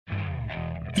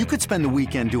You could spend the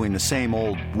weekend doing the same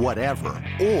old whatever,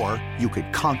 or you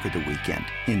could conquer the weekend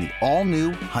in the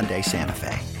all-new Hyundai Santa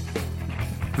Fe.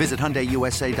 Visit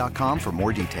HyundaiUSA.com for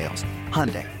more details.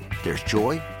 Hyundai, there's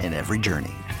joy in every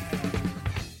journey.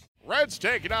 Reds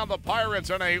taking on the Pirates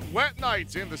on a wet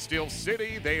night in the Steel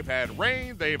City. They've had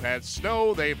rain, they've had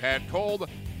snow, they've had cold,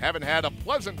 haven't had a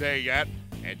pleasant day yet,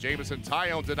 and Jameson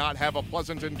Taillon did not have a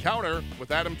pleasant encounter with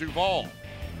Adam Duvall.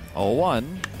 0-1.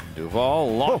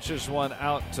 Duvall launches one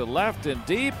out to left and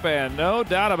deep, and no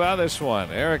doubt about this one.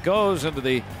 There it goes into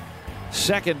the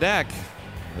second deck,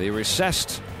 the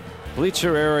recessed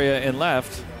bleacher area in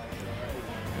left.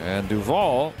 And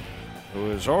Duvall, who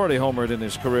has already homered in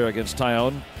his career against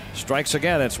Taillon, strikes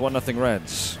again. It's 1-0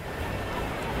 Reds.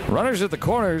 Runners at the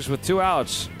corners with 2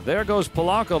 outs. There goes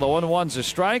Polanco. The 1-1's a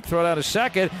strike. Throw down to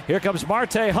second. Here comes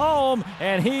Marte home,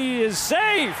 and he is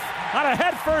safe. On a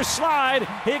head-first slide,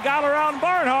 he got around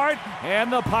Barnhart,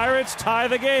 and the Pirates tie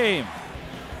the game.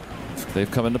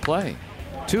 They've come into play.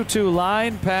 2-2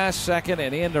 line, pass second,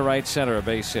 and into right center, a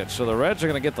base hit. So the Reds are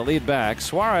going to get the lead back.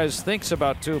 Suarez thinks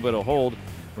about 2, but a hold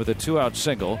with a 2-out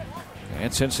single.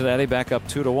 And Cincinnati back up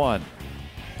 2-1.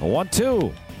 A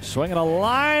 1-2. Swinging a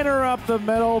liner up the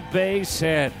middle, base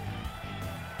hit.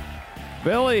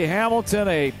 Billy Hamilton,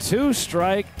 a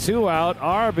 2-strike, 2-out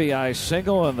RBI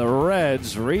single, and the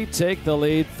Reds retake the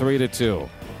lead 3-2.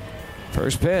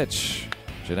 First pitch.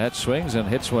 Jeanette swings and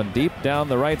hits one deep down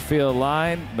the right field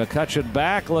line. McCutchen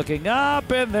back, looking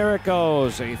up, and there it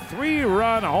goes. A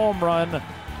 3-run home run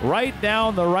right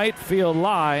down the right field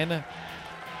line.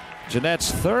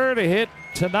 Jeanette's third hit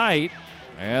tonight,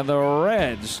 and the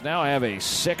Reds now have a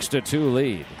 6-2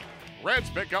 lead.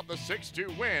 Reds pick up the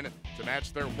 6-2 win to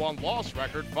match their 1-loss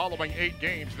record following 8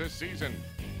 games this season.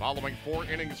 Following 4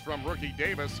 innings from rookie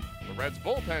Davis, the Reds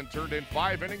bullpen turned in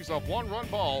 5 innings of 1-run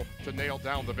ball to nail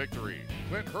down the victory.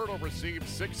 Clint Hurdle received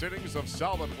 6 innings of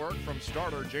solid work from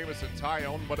starter Jameson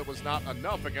Taillon, but it was not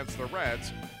enough against the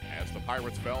Reds as the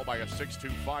Pirates fell by a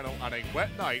 6-2 final on a wet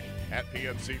night at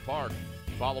PNC Park.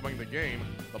 Following the game,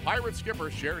 the Pirates skipper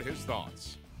shared his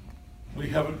thoughts. We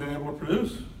haven't been able to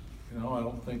produce. I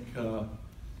don't think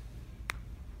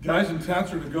guys'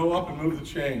 intents are to go up and move the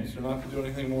chains. They're not to do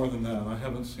anything more than that. I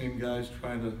haven't seen guys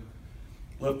trying to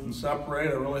lift and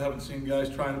separate. I really haven't seen guys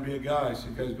trying to be a guy. I see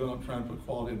guys going up trying to put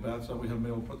quality at bats up. We haven't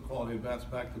been able to put quality at bats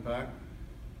back to back.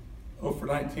 0 for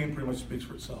 19 pretty much speaks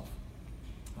for itself.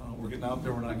 We're getting out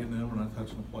there, we're not getting in, we're not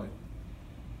touching the plate.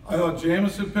 I thought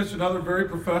Jameson pitched another very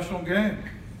professional game.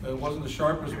 It wasn't as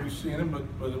sharp as we've seen him,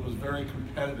 but it was very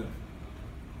competitive.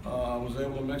 Was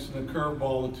able to mix in the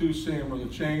curveball, the 2-seamer,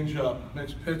 the changeup,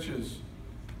 mixed pitches,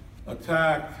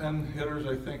 attack, 10 hitters,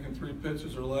 I think, in 3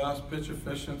 pitches or less, pitch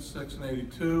efficient, 6 and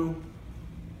 82,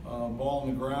 ball on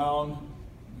the ground.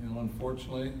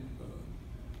 Unfortunately,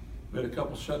 we had a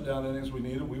couple shutdown innings we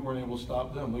needed. We weren't able to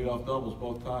stop them. Leadoff doubles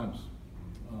both times.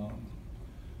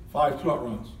 5 2-out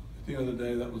runs. At the end of the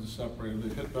day, that was a separator.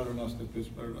 They hit better than us. They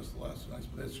pitched better than us the last night,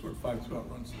 but they scored 5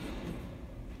 2-out runs.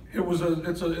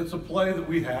 It's a play that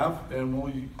we have, and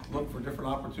we look for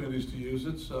different opportunities to use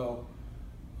it. So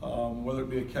whether it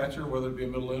be a catcher, whether it be a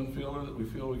middle infielder that we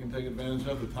feel we can take advantage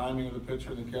of, the timing of the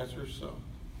pitcher and the catcher. So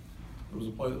it was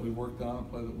a play that we worked on, a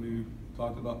play that we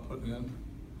talked about putting in,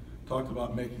 talked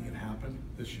about making it happen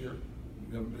this year.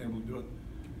 We haven't been able to do it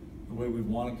the way we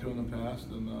wanted to in the past,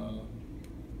 and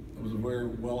it was a very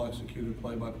well executed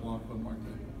play by Polanco and Marte.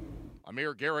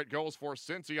 Amir Garrett goes for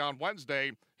Cincy on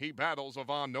Wednesday. He battles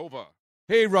Ivan Nova.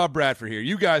 Hey, Rob Bradford here.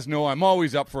 You guys know I'm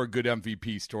always up for a good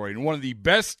MVP story, and one of the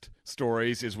best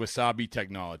stories is Wasabi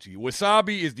Technology.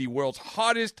 Wasabi is the world's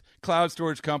hottest cloud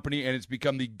storage company, and it's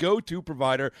become the go-to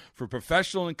provider for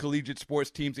professional and collegiate sports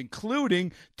teams,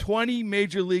 including 20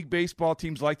 Major League Baseball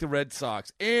teams like the Red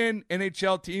Sox and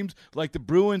NHL teams like the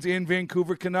Bruins and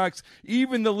Vancouver Canucks.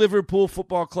 Even the Liverpool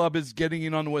Football Club is getting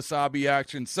in on the Wasabi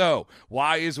action. So,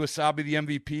 why is Wasabi the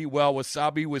MVP? Well,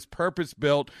 Wasabi was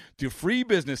purpose-built to free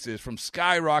businesses from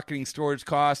skyrocketing storage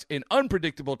costs and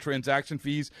unpredictable transaction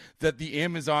fees that the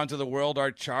Amazons of the world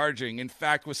are charging. In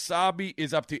fact, Wasabi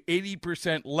is up to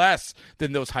 80% less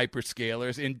than those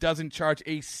hyperscalers and doesn't charge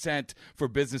a cent for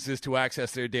businesses to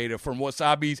access their data. From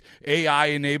Wasabi's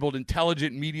AI-enabled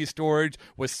intelligent media storage,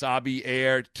 Wasabi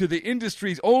Air, to the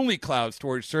industry's only cloud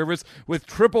storage service with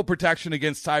triple protection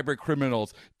against cyber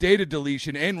criminals, data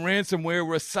deletion, and ransomware,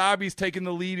 Wasabi's taken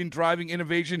the lead in driving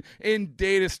innovation in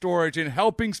data storage and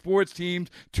helping sports teams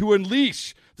to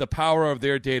unleash the power of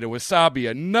their data. Wasabi,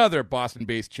 another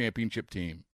Boston-based championship team.